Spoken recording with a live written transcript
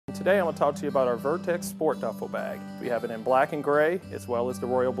Today I'm going to talk to you about our Vertex Sport Duffel Bag. We have it in black and gray as well as the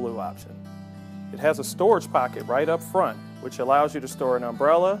royal blue option. It has a storage pocket right up front which allows you to store an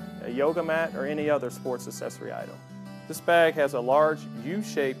umbrella, a yoga mat, or any other sports accessory item. This bag has a large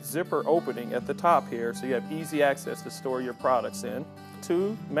U-shaped zipper opening at the top here so you have easy access to store your products in.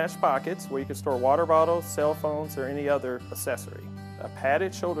 2 mesh pockets where you can store water bottles, cell phones, or any other accessory. A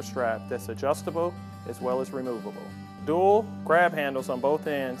padded shoulder strap that's adjustable as well as removable. Dual grab handles on both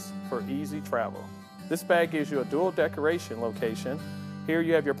ends for easy travel. This bag gives you a dual decoration location. Here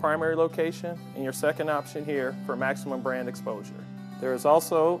you have your primary location and your second option here for maximum brand exposure. There is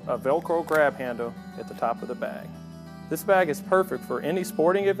also a Velcro grab handle at the top of the bag. This bag is perfect for any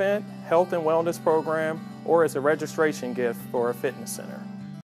sporting event, health and wellness program, or as a registration gift for a fitness center.